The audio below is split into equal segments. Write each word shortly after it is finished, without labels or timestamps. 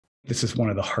This is one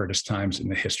of the hardest times in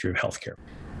the history of healthcare.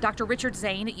 Dr. Richard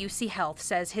Zane at UCHealth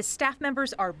says his staff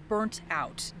members are burnt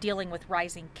out, dealing with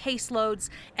rising caseloads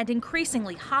and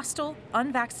increasingly hostile,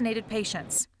 unvaccinated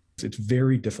patients. It's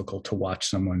very difficult to watch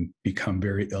someone become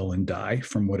very ill and die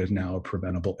from what is now a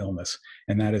preventable illness.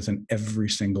 And that is an every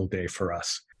single day for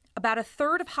us. About a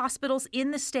third of hospitals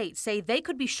in the state say they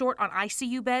could be short on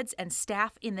ICU beds and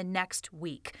staff in the next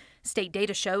week. State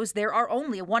data shows there are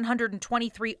only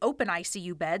 123 open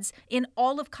ICU beds in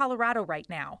all of Colorado right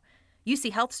now.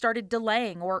 UCHealth started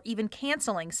delaying or even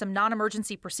canceling some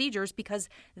non-emergency procedures because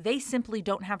they simply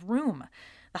don't have room.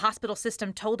 The hospital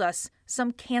system told us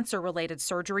some cancer-related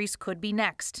surgeries could be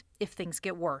next if things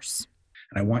get worse.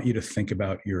 And I want you to think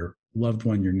about your loved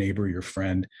one, your neighbor, your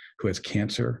friend who has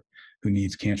cancer, who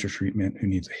needs cancer treatment, who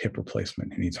needs a hip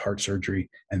replacement, who needs heart surgery,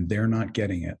 and they're not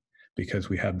getting it because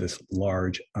we have this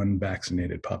large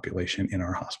unvaccinated population in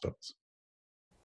our hospitals.